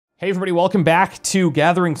Hey everybody, welcome back to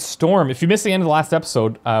Gathering Storm. If you missed the end of the last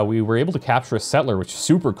episode, we were able to capture a settler, which is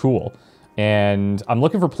super cool. And I'm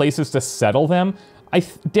looking for places to settle them.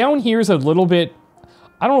 Down here is a little bit,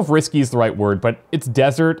 I don't know if risky is the right word, but it's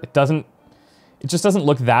desert. It just doesn't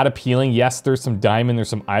look that appealing. Yes, there's some diamond, there's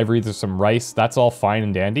some ivory, there's some rice. That's all fine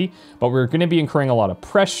and dandy. But we're gonna be incurring a lot of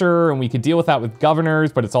pressure, and we could deal with that with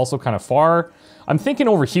governors, but it's also kind of far. I'm thinking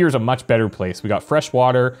over here is a much better place. We got fresh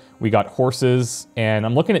water, we got horses, and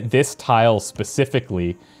I'm looking at this tile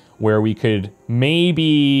specifically where we could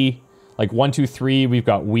maybe, like 1, 2, 3, we've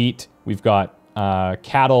got wheat, we've got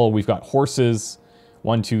cattle, we've got horses.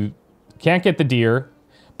 1, 2, can't get the deer,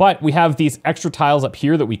 but we have these extra tiles up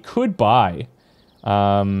here that we could buy.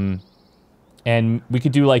 And we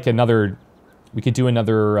could do like another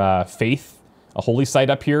faith, a holy site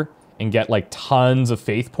up here, and get like tons of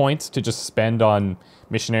faith points to just spend on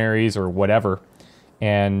missionaries or whatever,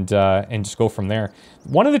 and just go from there.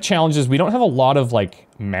 One of the challenges, we don't have a lot of like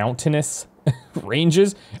mountainous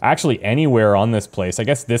ranges, actually anywhere on this place. I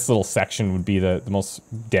guess this little section would be the most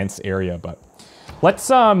dense area, but let's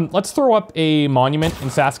throw up a monument in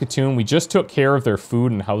Saskatoon. We just took care of their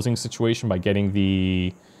food and housing situation by getting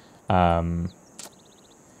the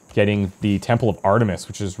Temple of Artemis,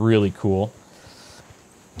 which is really cool.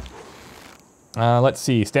 Let's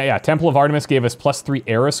see. Yeah, Temple of Artemis gave us +3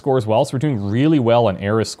 era score as well, so we're doing really well on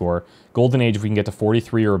era score. Golden Age, if we can get to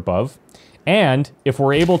 43 or above. And if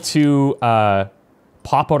we're able to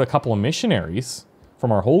pop out a couple of missionaries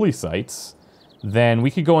from our holy sites, then we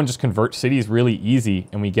could go and just convert cities really easy,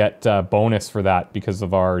 and we get bonus for that because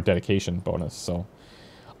of our dedication bonus. So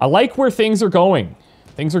I like where things are going.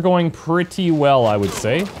 Things are going pretty well, I would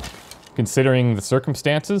say, considering the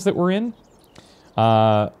circumstances that we're in.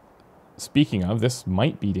 Speaking of, this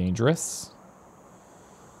might be dangerous.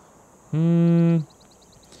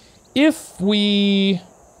 If we...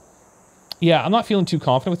 Yeah, I'm not feeling too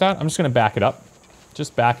confident with that. I'm just going to back it up.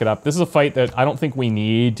 Just back it up. This is a fight that I don't think we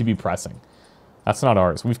need to be pressing. That's not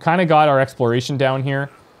ours. We've kind of got our exploration down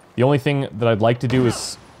here. The only thing that I'd like to do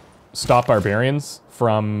is stop barbarians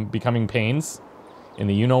from becoming pains in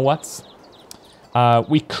the you-know-whats.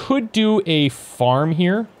 We could do a farm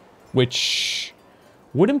here, which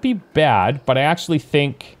wouldn't be bad, but I actually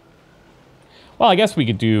think... Well, I guess we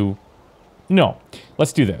could do... No,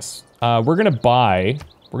 let's do this. We're gonna buy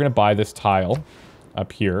this tile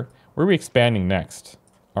up here. Where are we expanding next?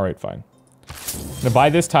 All right, fine. I'm gonna buy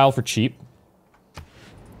this tile for cheap.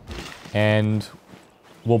 And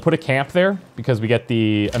we'll put a camp there because we get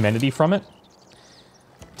the amenity from it.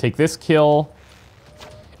 Take this kill.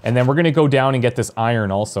 And then we're gonna go down and get this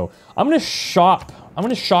iron also. I'm gonna shop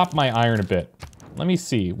my iron a bit. Let me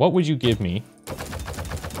see. What would you give me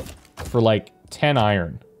for like 10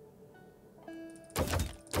 iron?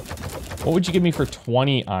 What would you give me for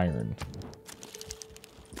 20 iron?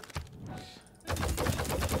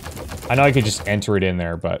 I know I could just enter it in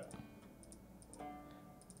there, but...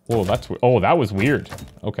 Whoa, that was weird.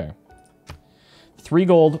 Okay. 3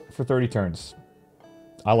 gold for 30 turns.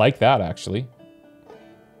 I like that, actually.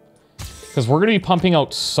 Because we're going to be pumping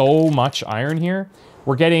out so much iron here.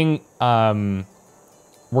 We're getting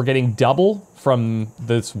double from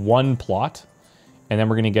this one plot. And then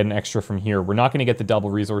we're going to get an extra from here. We're not going to get the double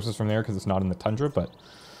resources from there because it's not in the tundra, but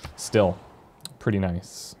still, pretty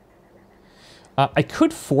nice. I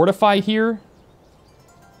could fortify here.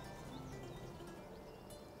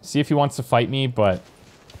 See if he wants to fight me, but...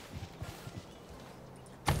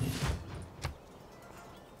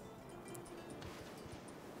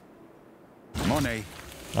 Money.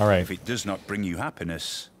 All right. If it does not bring you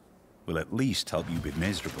happiness, will at least help you be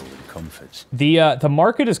miserable in comfort. The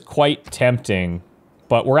market is quite tempting,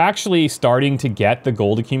 but we're actually starting to get the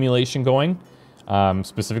gold accumulation going,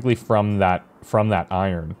 specifically from that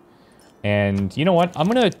iron. And you know what? I'm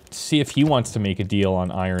gonna see if he wants to make a deal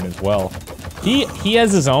on iron as well. He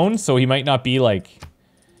has his own, so he might not be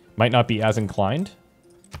as inclined.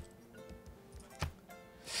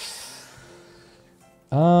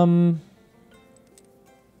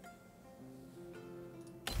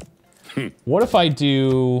 What if I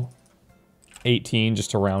do 18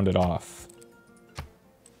 just to round it off?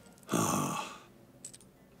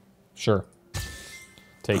 Sure.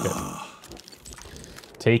 Take it.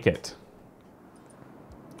 Take it.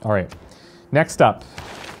 All right. Next up,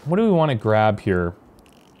 what do we want to grab here?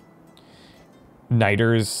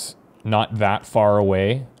 Niter's not that far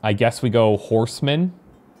away. I guess we go horsemen.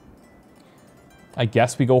 We're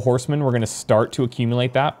going to start to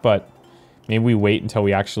accumulate that, but maybe we wait until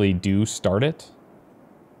we actually do start it.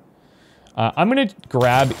 I'm going to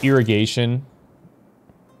grab irrigation.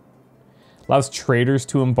 Allows traders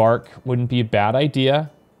to embark. Wouldn't be a bad idea.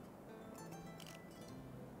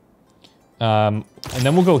 And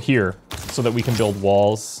then we'll go here so that we can build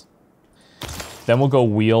walls. Then we'll go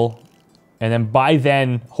wheel. And then by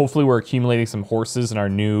then, hopefully we're accumulating some horses in our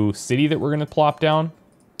new city that we're going to plop down.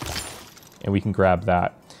 And we can grab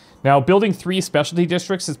that. Now, building 3 specialty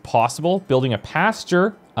districts is possible. Building a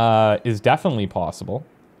pasture is definitely possible.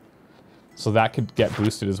 So that could get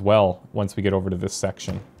boosted as well once we get over to this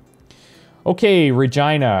section. Okay,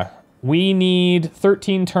 Regina. We need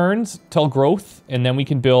 13 turns till growth, and then we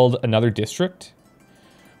can build another district,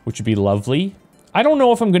 which would be lovely. I don't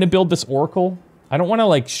know if I'm going to build this oracle. I don't want to,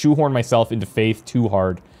 like, shoehorn myself into faith too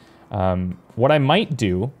hard. What I might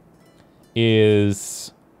do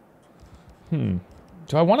is... do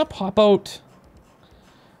I want to pop out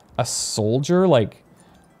a soldier? Like,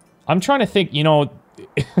 I'm trying to think, you know,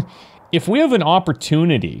 if we have an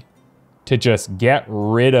opportunity to just get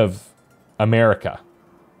rid of America,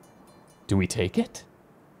 do we take it?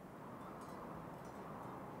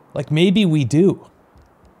 Like, maybe we do.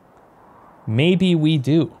 Maybe we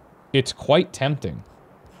do. It's quite tempting.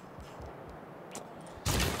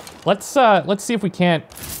 Let's see if we can't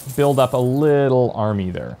build up a little army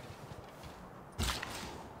there.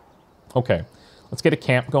 Okay, let's get a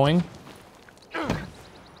camp going.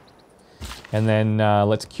 And then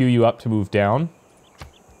let's queue you up to move down.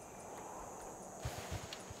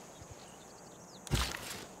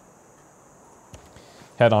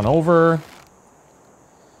 Head on over.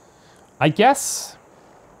 I guess...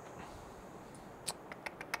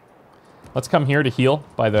 let's come here to heal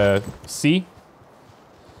by the sea.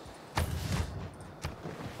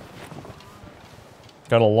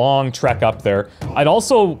 Got a long trek up there. I'd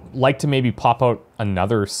also like to maybe pop out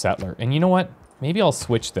another settler. And you know what? Maybe I'll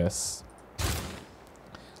switch this.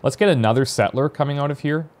 Let's get another settler coming out of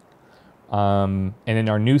here. And in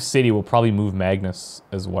our new city, we'll probably move Magnus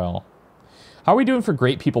as well. How are we doing for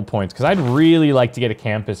great people points? Because I'd really like to get a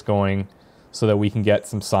campus going so that we can get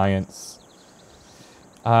some science.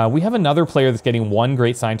 We have another player that's getting 1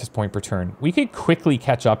 great scientist point per turn. We could quickly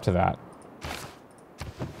catch up to that.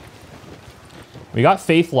 We got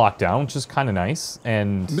faith locked down, which is kind of nice,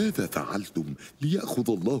 and... ماذا فعلتم ليأخذ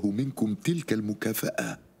الله منكم تلك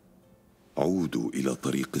المكافأة؟ عودوا إلى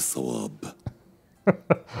طريق الصواب.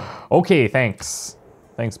 Okay, thanks.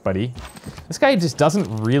 Thanks, buddy. This guy just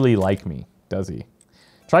doesn't really like me, does he?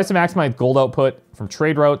 Tries to maximize gold output from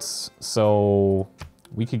trade routes, so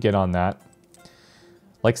we could get on that.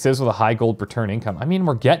 Like Civ with a high gold per turn income. I mean,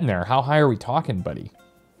 we're getting there. How high are we talking, buddy?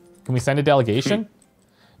 Can we send a delegation?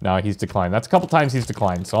 No, he's declined. That's a couple times he's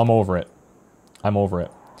declined, so I'm over it. I'm over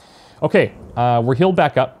it. Okay, we're healed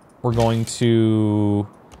back up. We're going to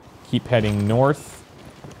keep heading north.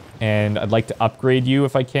 And I'd like to upgrade you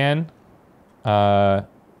if I can.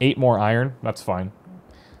 8 more iron. That's fine.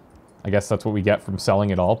 I guess that's what we get from selling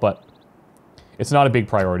it all, but it's not a big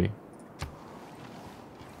priority.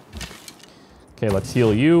 Okay, let's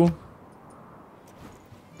heal you.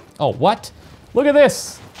 Oh, what? Look at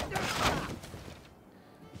this!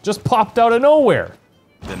 Just popped out of nowhere.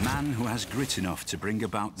 The man who has grit enough to bring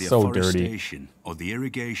about the So afforestation or the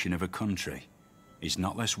irrigation of a country is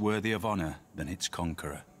not less worthy of honor than its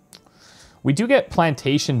conqueror. We do get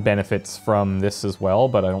plantation benefits from this as well,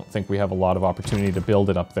 but I don't think we have a lot of opportunity to build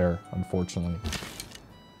it up there, unfortunately.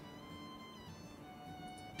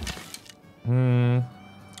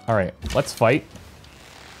 Alright, let's fight.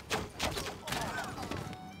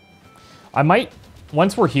 I might,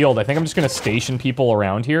 once we're healed, I think I'm just going to station people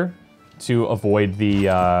around here to avoid the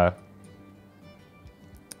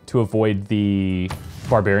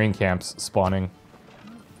barbarian camps spawning.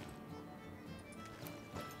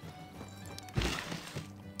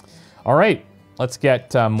 All right, let's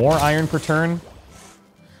get more iron per turn.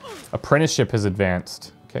 Apprenticeship has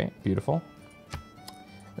advanced. Okay, beautiful.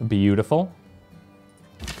 Beautiful.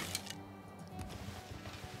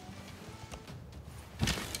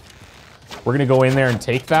 We're gonna go in there and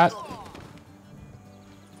take that.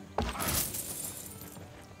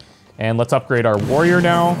 And let's upgrade our warrior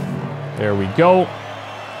now. There we go.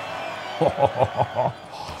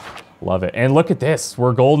 Love it. And look at this,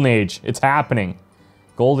 we're Golden Age. It's happening.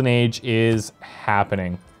 Golden Age is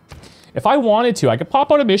happening. If I wanted to, I could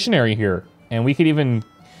pop out a missionary here, and we could even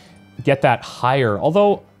get that higher.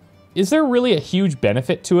 Although, is there really a huge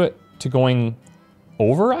benefit to it, to going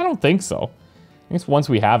over? I don't think so. I guess once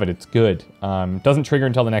we have it, it's good. Doesn't trigger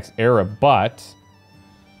until the next era, but...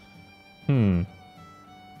 we didn't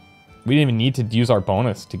even need to use our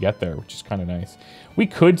bonus to get there, which is kind of nice. We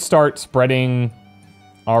could start spreading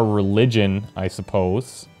our religion, I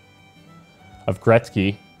suppose, of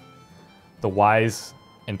Gretzky, the wise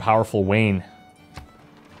and powerful Wayne.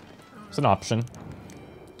 It's an option.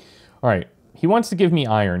 All right, He wants to give me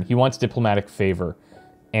iron. He wants diplomatic favor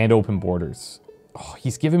and open borders. Oh,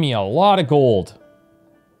 he's giving me a lot of gold.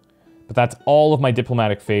 But that's all of my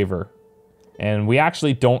diplomatic favor. And we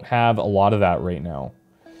actually don't have a lot of that right now.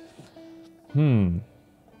 I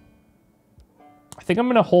think I'm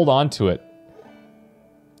going to hold on to it.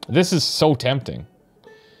 This is so tempting.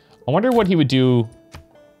 I wonder what he would do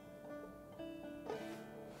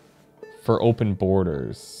for open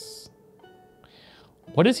borders.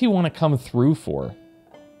 What does he want to come through for?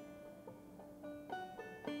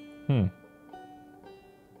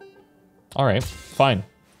 All right, fine.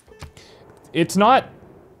 It's not...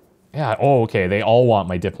 Yeah, oh, okay, they all want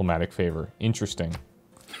my diplomatic favor. Interesting.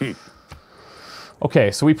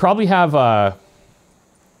 Okay, so we probably have... Are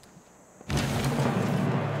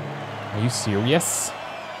you serious?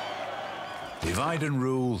 Divide and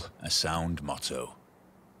rule, a sound motto.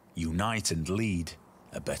 Unite and lead,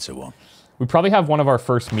 a better one. We probably have one of our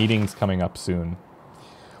first meetings coming up soon.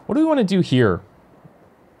 What do we want to do here?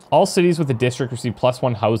 All cities with a district receive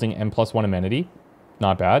 +1 housing and +1 amenity.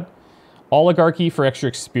 Not bad. Oligarchy for extra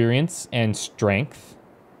experience and strength.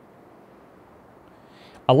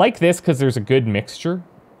 I like this because there's a good mixture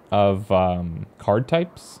of card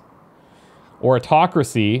types. Or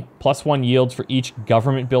autocracy, +1 yields for each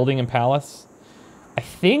government building and palace. I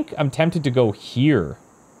think I'm tempted to go here.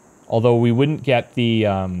 Although we wouldn't get the,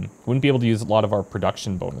 wouldn't be able to use a lot of our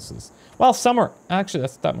production bonuses. Well, some are, actually,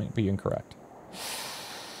 that might be incorrect.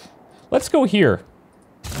 Let's go here.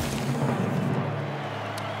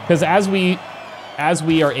 Because as we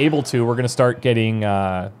are able to, we're going to start getting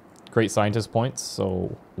great scientist points,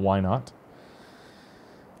 so why not?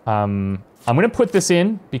 I'm going to put this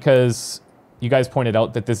in because you guys pointed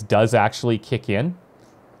out that this does actually kick in,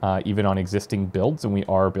 even on existing builds, and we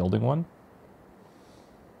are building one.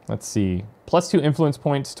 Let's see. +2 influence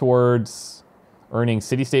points towards earning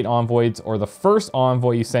city-state envoys, or the first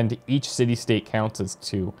envoy you send to each city-state counts as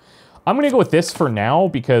 2. I'm going to go with this for now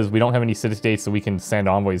because we don't have any city-states that we can send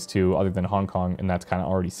envoys to other than Hong Kong, and that's kind of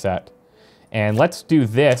already set. And let's do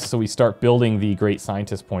this so we start building the great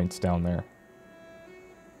scientist points down there.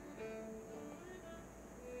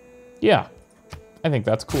 Yeah, I think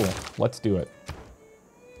that's cool. Let's do it.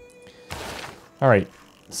 All right,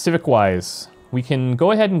 civic-wise, we can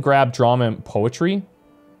go ahead and grab drama and poetry.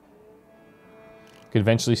 Could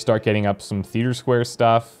eventually start getting up some theater square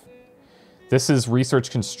stuff. This is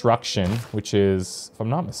research construction, which is, if I'm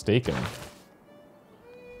not mistaken.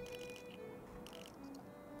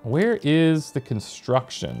 Where is the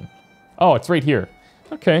construction? Oh, it's right here.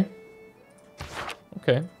 Okay.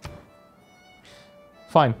 Okay.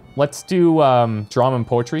 Fine. Let's do drama and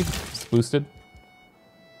poetry. It's boosted.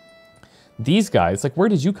 These guys, like, where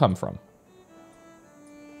did you come from?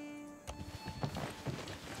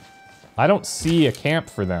 I don't see a camp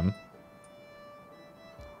for them.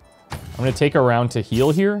 I'm going to take a round to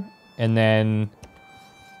heal here, and then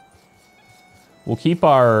we'll keep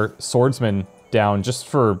our swordsman down just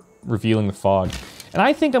for revealing the fog. And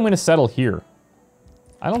I think I'm going to settle here.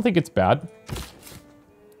 I don't think it's bad.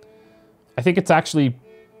 I think it's actually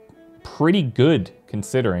pretty good,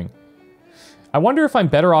 considering. I wonder if I'm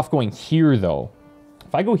better off going here, though.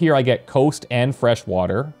 If I go here, I get coast and fresh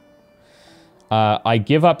water. I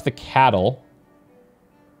give up the cattle.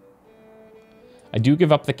 I do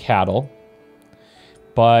give up the cattle,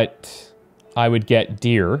 but I would get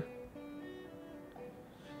deer.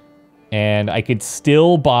 And I could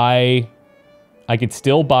still buy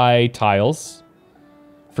tiles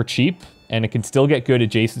for cheap, and it can still get good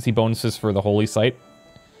adjacency bonuses for the holy site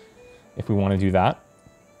if we want to do that.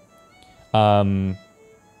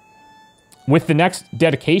 With the next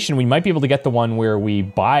dedication, we might be able to get the one where we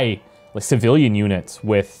buy like civilian units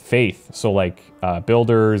with faith, so like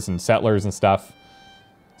builders and settlers and stuff.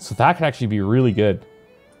 So that could actually be really good.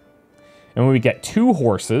 And when we get 2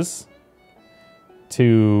 horses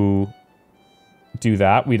to do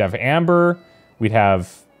that, we'd have amber, we'd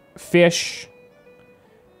have fish,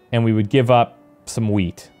 and we would give up some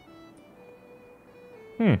wheat.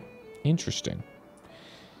 Interesting.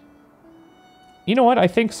 You know what? I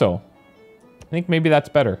think so. I think maybe that's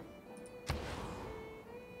better.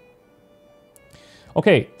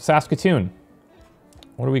 Okay, Saskatoon.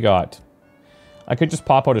 What do we got? I could just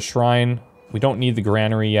pop out a shrine. We don't need the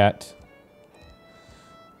granary yet.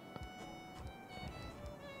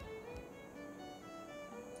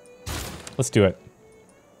 Let's do it.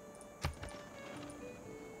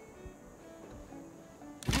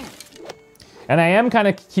 And I am kind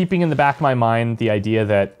of keeping in the back of my mind the idea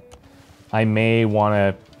that I may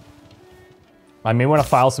want to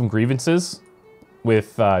file some grievances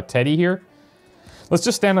with Teddy here. Let's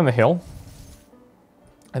just stand on the hill.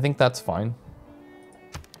 I think that's fine.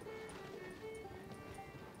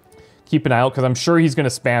 keep an eye out, because I'm sure he's going to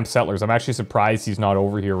spam settlers. I'm actually surprised he's not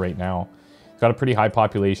over here right now. He's got a pretty high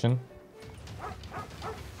population.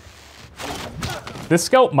 This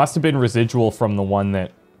scout must have been residual from the one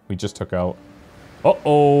that we just took out.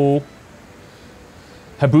 Uh-oh.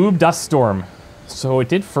 Haboob Dust Storm. So it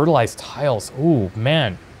did fertilize tiles. Oh,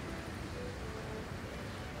 man.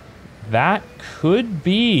 That could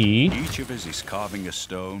be... Each of us is carving a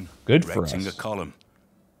stone, good for us. erecting a column,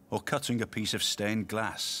 or cutting a piece of stained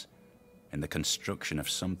glass in the construction of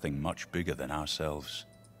something much bigger than ourselves.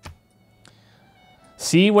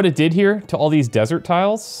 See what it did here to all these desert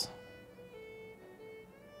tiles?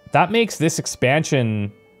 That makes this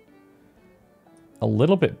expansion a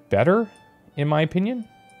little bit better, in my opinion.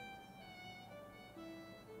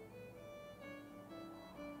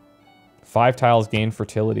 5 tiles gain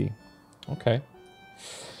fertility. Okay.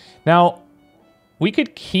 Now, we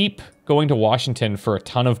could keep going to Washington for a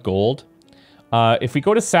ton of gold. If we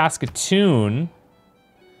go to Saskatoon,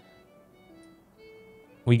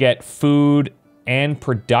 we get food and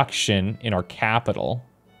production in our capital.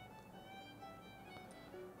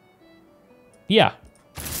 Yeah.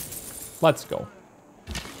 Let's go.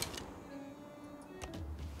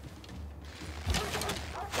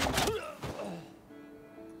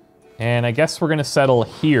 And I guess we're going to settle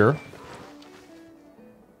here.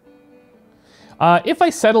 If I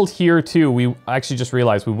settled here too, we actually just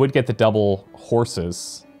realized we would get the double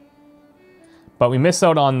horses. But we miss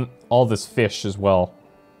out on all this fish as well.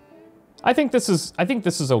 I think this is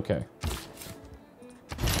okay.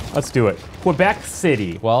 Let's do it. Quebec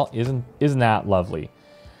City. Well, isn't that lovely?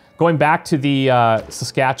 Going back to the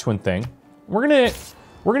Saskatchewan thing, we're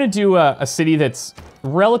gonna do a city that's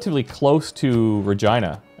relatively close to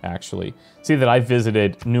Regina, actually. See that I've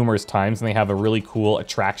visited numerous times, and they have a really cool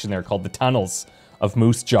attraction there called the Tunnels of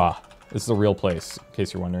Moose Jaw. This is a real place, in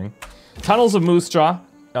case you're wondering. Tunnels of Moose Jaw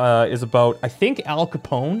is about, I think, Al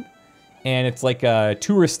Capone, and it's like a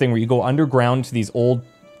tourist thing where you go underground to these old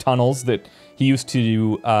tunnels that he used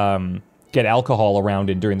to get alcohol around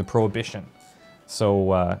in during the Prohibition.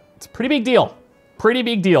 So it's a pretty big deal. Pretty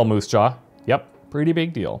big deal, Moose Jaw. Yep, pretty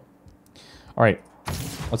big deal. All right,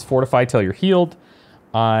 let's fortify till you're healed.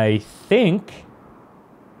 I think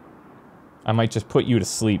I might just put you to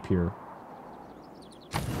sleep here.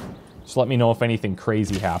 Just let me know if anything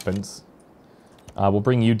crazy happens. We'll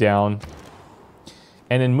bring you down.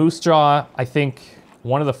 And in Moose Jaw, I think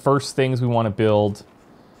one of the first things we want to build...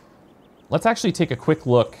 Let's actually take a quick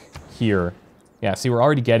look here. Yeah, see, we're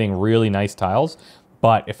already getting really nice tiles.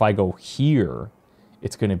 But if I go here,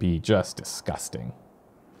 it's going to be just disgusting.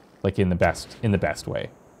 Like in the best way.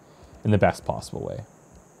 In the best possible way.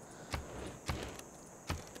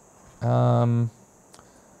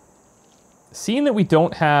 Seeing that we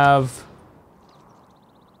don't have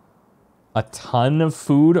a ton of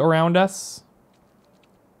food around us,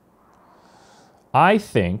 I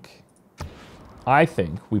think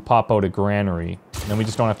we pop out a granary, and then we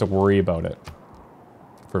just don't have to worry about it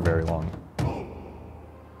for very long.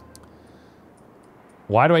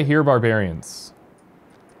 Why do I hear barbarians?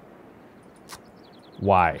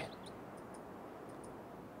 Why?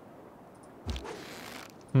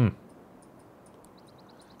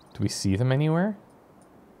 Do we see them anywhere?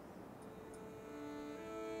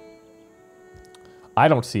 I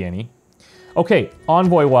don't see any. Okay,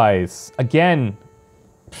 envoy-wise. Again,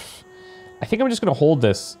 I think I'm just going to hold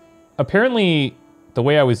this. Apparently, the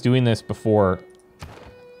way I was doing this before,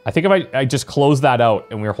 I think if I just closed that out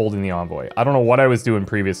and we were holding the envoy. I don't know what I was doing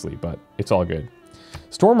previously, but it's all good.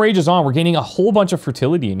 Storm rages on. We're gaining a whole bunch of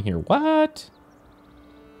fertility in here. What?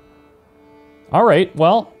 All right,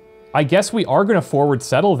 well, I guess we are going to forward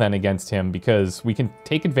settle then against him because we can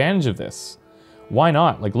take advantage of this. Why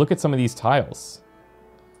not? Like, look at some of these tiles.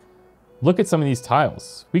 Look at some of these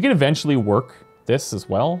tiles. We could eventually work this as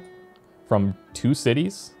well from 2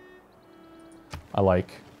 cities. I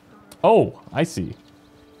like. Oh, I see.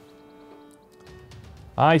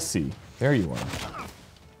 I see. There you are.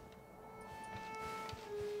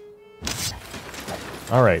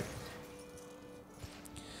 All right.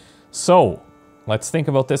 So, let's think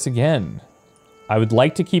about this again. I would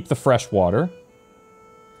like to keep the fresh water.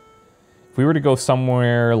 If we were to go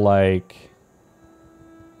somewhere like...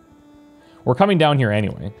 We're coming down here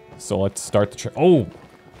anyway, so let's start the trip. Oh,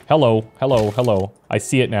 hello, hello, hello. I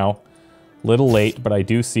see it now. Little late, but I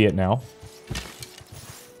do see it now.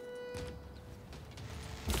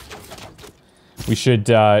 We should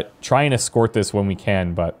try and escort this when we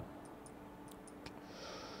can, but...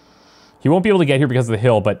 He won't be able to get here because of the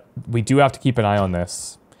hill, but we do have to keep an eye on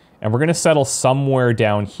this. And we're going to settle somewhere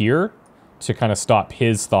down here to kind of stop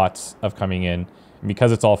his thoughts of coming in. And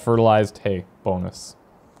because it's all fertilized, hey, bonus.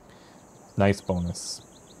 Nice bonus.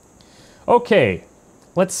 Okay,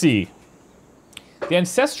 let's see. The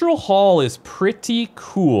Ancestral Hall is pretty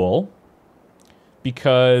cool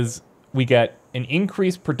because we get an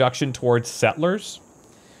increased production towards settlers.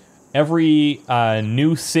 Every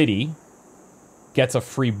new city gets a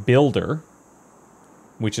free builder,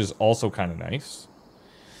 which is also kind of nice.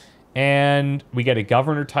 And we get a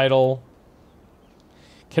governor title.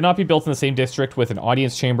 Cannot be built in the same district with an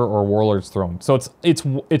audience chamber or a warlord's throne. So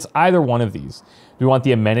it's either one of these. Do we want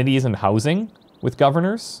the amenities and housing with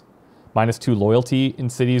governors? -2 loyalty in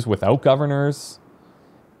cities without governors?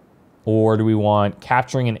 Or do we want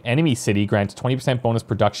capturing an enemy city grants 20% bonus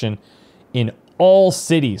production in all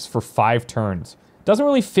cities for 5 turns? Doesn't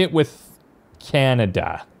really fit with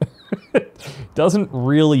Canada. Doesn't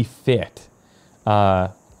really fit.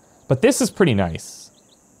 But this is pretty nice.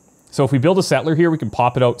 So if we build a settler here, we can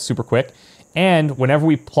pop it out super quick. And whenever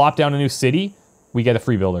we plop down a new city, we get a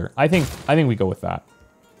free builder. I think we go with that.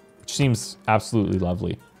 Which seems absolutely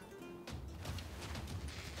lovely.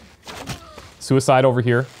 Suicide over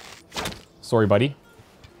here. Sorry, buddy.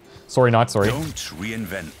 Sorry, not sorry. Don't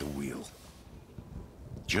reinvent the wheel.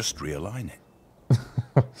 Just realign it.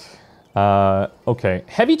 Okay.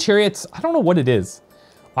 Heavy chariots, I don't know what it is.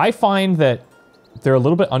 I find that they're a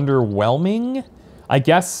little bit underwhelming. I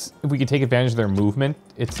guess if we could take advantage of their movement,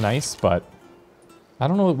 it's nice, but I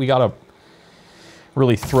don't know that we gotta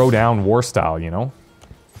really throw down war style, you know?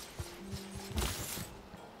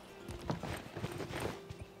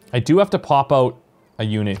 I do have to pop out a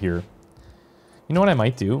unit here. You know what I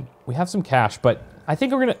might do? We have some cash, but I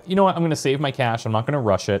think we're gonna, you know what? I'm gonna save my cash. I'm not gonna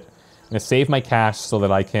rush it. I'm gonna save my cash so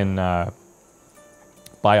that I can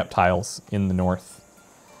buy up tiles in the north.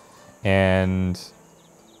 And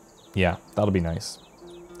yeah, that'll be nice.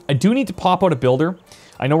 I do need to pop out a builder.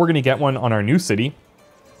 I know we're gonna get one on our new city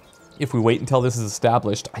if we wait until this is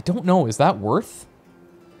established. I don't know, is that worth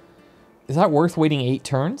waiting 8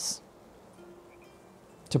 turns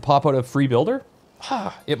to pop out a free builder?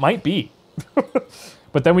 It might be.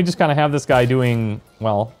 But then we just kind of have this guy doing,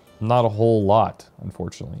 well, not a whole lot,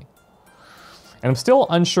 unfortunately. And I'm still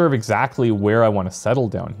unsure of exactly where I want to settle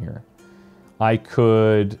down here. I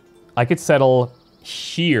could settle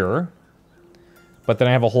here, but then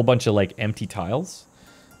I have a whole bunch of like empty tiles.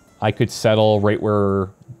 I could settle right where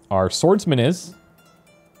our swordsman is.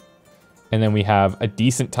 And then we have a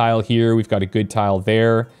decent tile here. We've got a good tile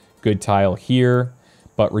there, good tile here.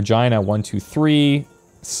 But Regina, 1, 2, 3.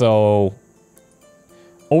 So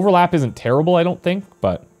overlap isn't terrible, I don't think,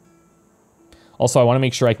 but also I want to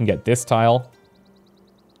make sure I can get this tile.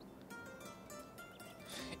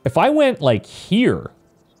 If I went like here,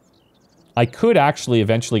 I could actually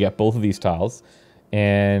eventually get both of these tiles,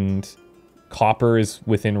 and copper is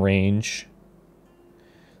within range.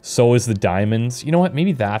 So is the diamonds. You know what?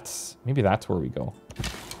 Maybe that's where we go.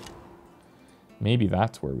 Maybe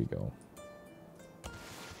that's where we go.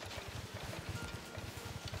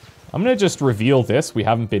 I'm gonna just reveal this. We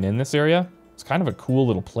haven't been in this area. It's kind of a cool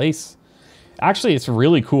little place. Actually, it's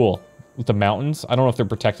really cool with the mountains. I don't know if they're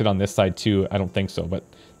protected on this side too. I don't think so, but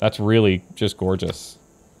that's really just gorgeous.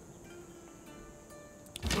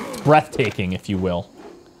 Breathtaking, if you will.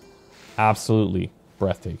 Absolutely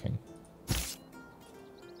breathtaking.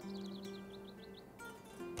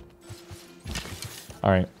 All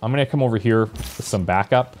right, I'm gonna come over here with some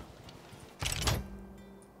backup.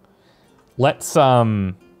 Let's,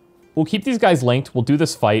 we'll keep these guys linked. We'll do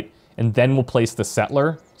this fight, and then we'll place the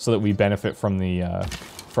settler so that we benefit from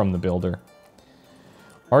the builder.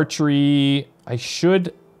 Archery, I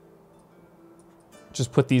should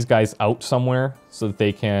just put these guys out somewhere so that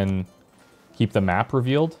they can keep the map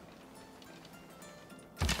revealed.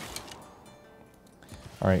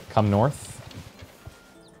 All right, come north.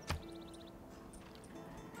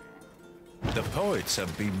 The poets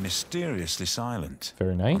have been mysteriously silent.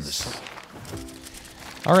 Very nice.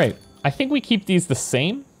 All right, I think we keep these the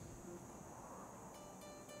same.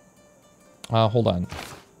 Hold on.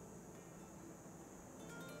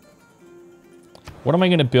 What am I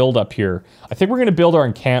going to build up here? I think we're going to build our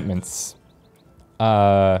encampments.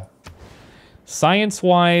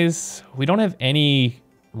 Science-wise, we don't have any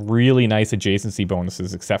really nice adjacency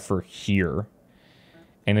bonuses except for here.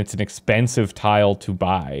 And it's an expensive tile to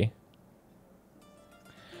buy.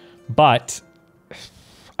 But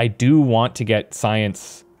I do want to get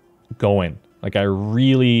science going. Like, I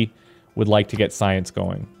really would like to get science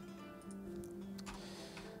going.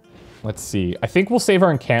 Let's see. I think we'll save our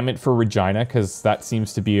encampment for Regina, because that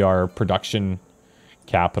seems to be our production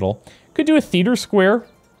capital. Could do a theater square.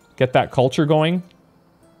 Get that culture going.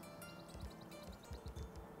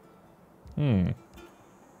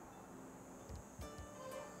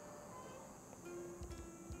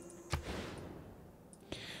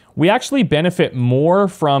 We actually benefit more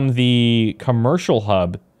from the commercial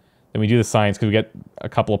hub than we do the science because we get a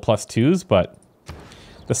couple of +2s, but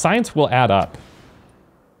the science will add up.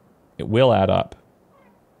 It will add up.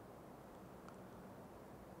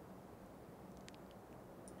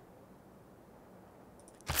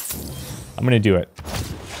 I'm gonna do it.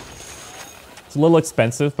 It's a little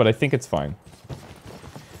expensive, but I think it's fine.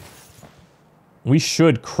 We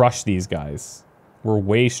should crush these guys. We're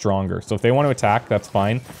way stronger. So if they want to attack, that's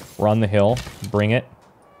fine. We're on the hill. Bring it.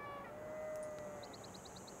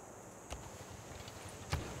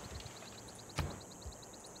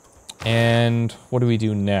 And what do we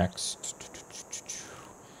do next?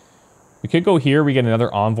 We could go here. We get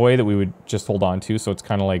another envoy that we would just hold on to. So it's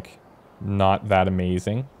kind of like not that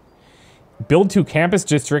amazing. Build 2 campus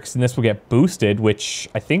districts and this will get boosted, which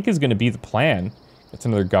I think is going to be the plan. It's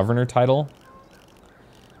another governor title.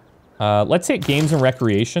 Let's hit games and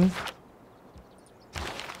recreation.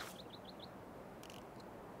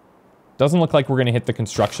 Doesn't look like we're going to hit the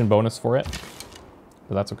construction bonus for it,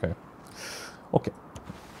 but that's okay. Okay.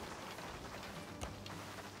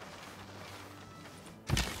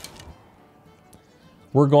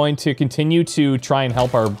 We're going to continue to try and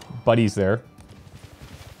help our buddies there.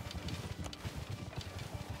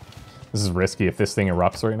 This is risky if this thing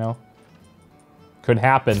erupts right now. Could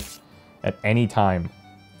happen at any time.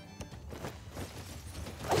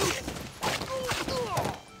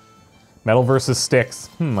 Metal versus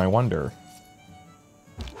sticks. I wonder.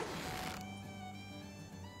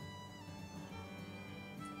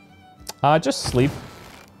 Just sleep.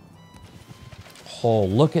 Oh,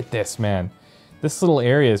 look at this, man. This little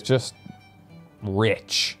area is just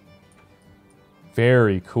rich.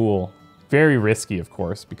 Very cool. Very risky, of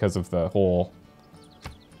course, because of the whole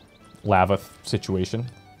lava situation.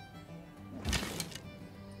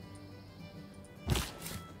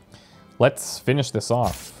 Let's finish this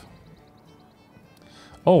off.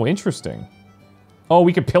 Oh, interesting. Oh,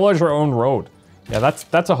 we could pillage our own road. Yeah,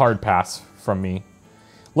 that's a hard pass from me.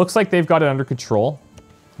 Looks like they've got it under control.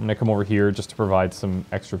 I'm gonna come over here just to provide some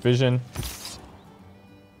extra vision.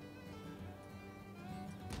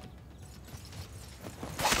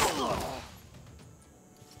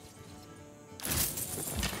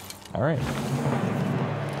 All right.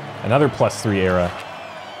 Another +3 era.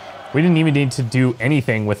 We didn't even need to do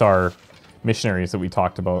anything with our missionaries that we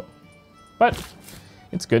talked about. But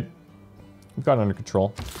it's good. We've got it under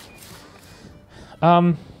control.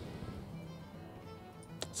 So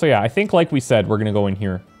yeah, I think like we said, we're gonna go in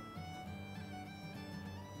here.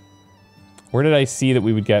 Where did I see that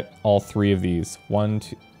we would get all 3 of these? 1,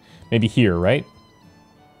 2, maybe here, right?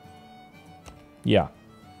 Yeah.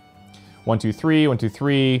 1, 2, 3, 1, 2,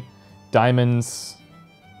 3. Diamonds.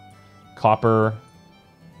 Copper.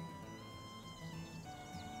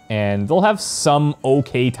 And they'll have some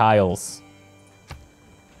okay tiles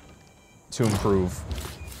to improve.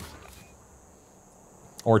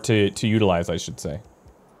 Or to utilize, I should say.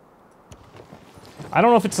 I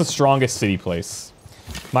don't know if it's the strongest city place.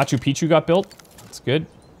 Machu Picchu got built. That's good.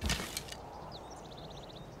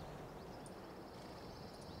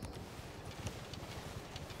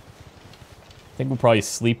 I think we'll probably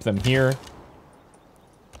sleep them here.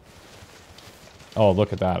 Oh,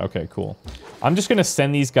 look at that. Okay, cool. I'm just gonna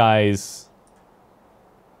send these guys...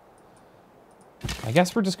 I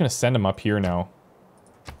guess we're just gonna send them up here now.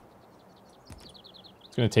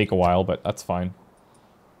 It's gonna take a while, but that's fine.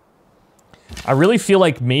 I really feel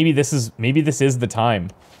like maybe this is the time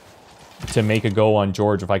to make a go on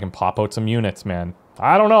George if I can pop out some units, man.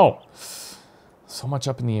 I don't know. So much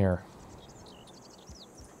up in the air.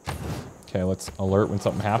 Okay, let's alert when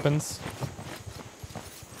something happens.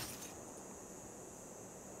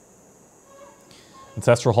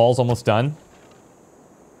 Ancestral Hall's almost done.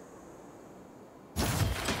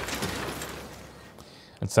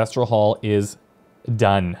 Ancestral Hall is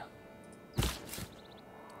done.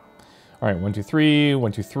 All right, 1, 2, 3,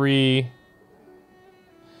 1, 2, 3.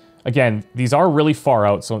 Again, these are really far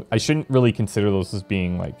out, so I shouldn't really consider those as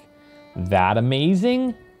being, like, that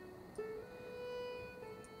amazing.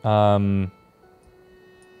 And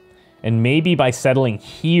maybe by settling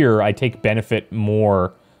here, I take benefit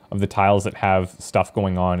more of the tiles that have stuff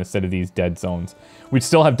going on instead of these dead zones. We'd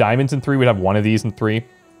still have diamonds in 3. We'd have one of these in 3.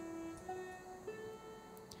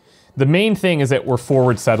 The main thing is that we're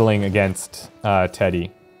forward settling against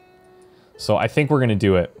Teddy. So I think we're going to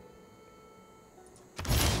do it.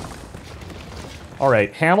 All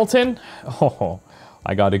right, Hamilton. Oh,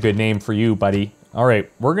 I got a good name for you, buddy. All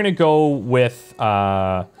right, we're going to go with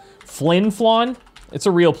Flin Flon. It's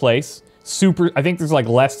a real place. Super, I think there's like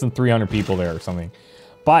less than 300 people there or something.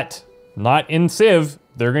 But not in Civ.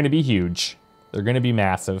 They're going to be huge. They're going to be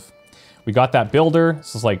massive. We got that builder.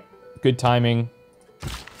 This is like good timing.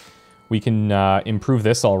 We can improve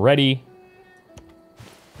this already.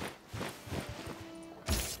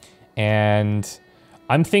 And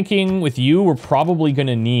I'm thinking with you, we're probably going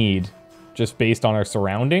to need, just based on our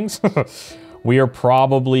surroundings, we are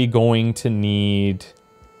probably going to need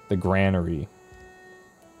the granary.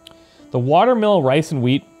 The watermill, rice, and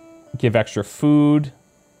wheat give extra food,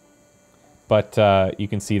 but you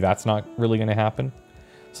can see that's not really going to happen.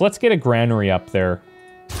 So let's get a granary up there.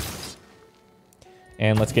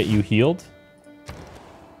 And let's get you healed.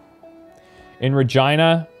 In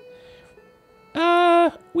Regina,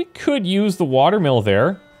 we could use the watermill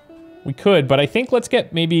there. We could, but I think let's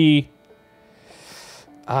get maybe...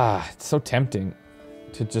 it's so tempting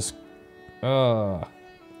to just... Can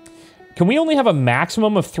we only have a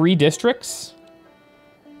maximum of 3 districts?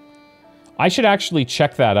 I should actually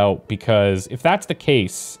check that out, because if that's the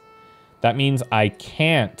case, that means I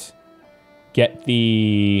can't get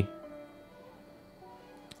the...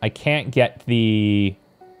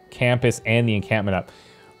 campus and the encampment up.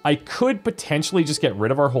 I could potentially just get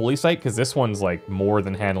rid of our holy site, because this one's like more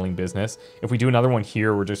than handling business. If we do another one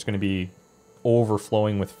here, we're just going to be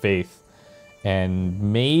overflowing with faith. And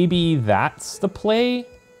maybe that's the play,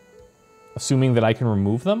 assuming that I can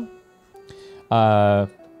remove them.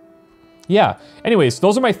 Yeah. Anyways,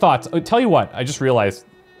 those are my thoughts. I'll tell you what, I just realized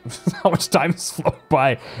how much time has flown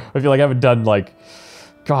by. I feel like I haven't done like...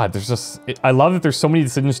 God, there's just... I love that there's so many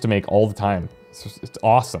decisions to make all the time. It's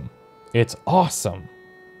awesome. It's awesome.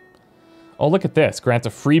 Oh, look at this. Grants a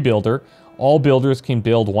free builder. All builders can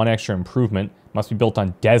build 1 extra improvement. Must be built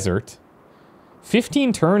on desert.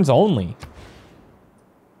 15 turns only.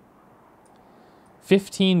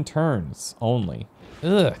 15 turns only.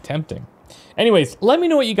 Ugh, tempting. Anyways, let me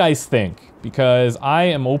know what you guys think, because I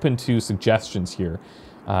am open to suggestions here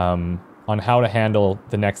on how to handle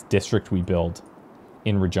the next district we build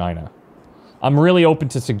in Regina. I'm really open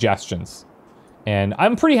to suggestions. And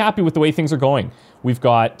I'm pretty happy with the way things are going. We've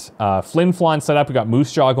got Flin Flon set up. We've got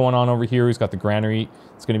Moose Jaw going on over here. We've got the granary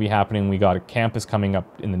that's going to be happening. We got a campus coming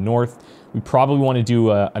up in the north. We probably want to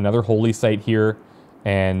do another holy site here.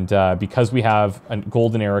 And because we have a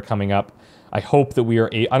golden era coming up, I hope that we are...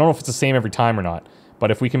 I don't know if it's the same every time or not, but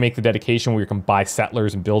if we can make the dedication where we can buy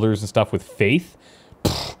settlers and builders and stuff with faith,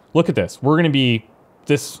 look at this. We're going to be...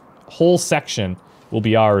 This whole section will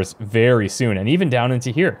be ours very soon, and even down into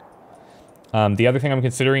here. The other thing I'm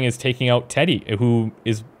considering is taking out Teddy, who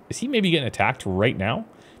is he maybe getting attacked right now?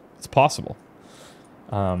 It's possible.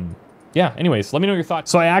 Yeah, anyways, let me know your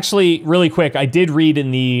thoughts. So I actually, really quick, I did read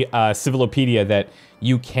in the Civilopedia that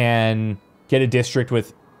you can get a district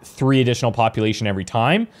with 3 additional population every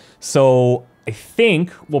time. So I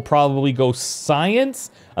think we'll probably go science,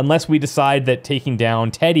 unless we decide that taking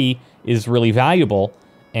down Teddy is really valuable.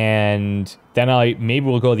 And then maybe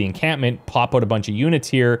we'll go to the encampment, pop out a bunch of units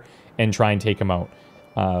here, and try and take them out.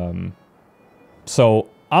 So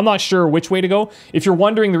I'm not sure which way to go. If you're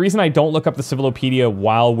wondering, the reason I don't look up the Civilopedia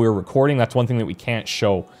while we're recording, that's one thing that we can't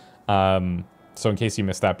show. So in case you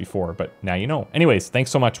missed that before, but now you know. Anyways, thanks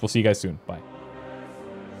so much. We'll see you guys soon. Bye.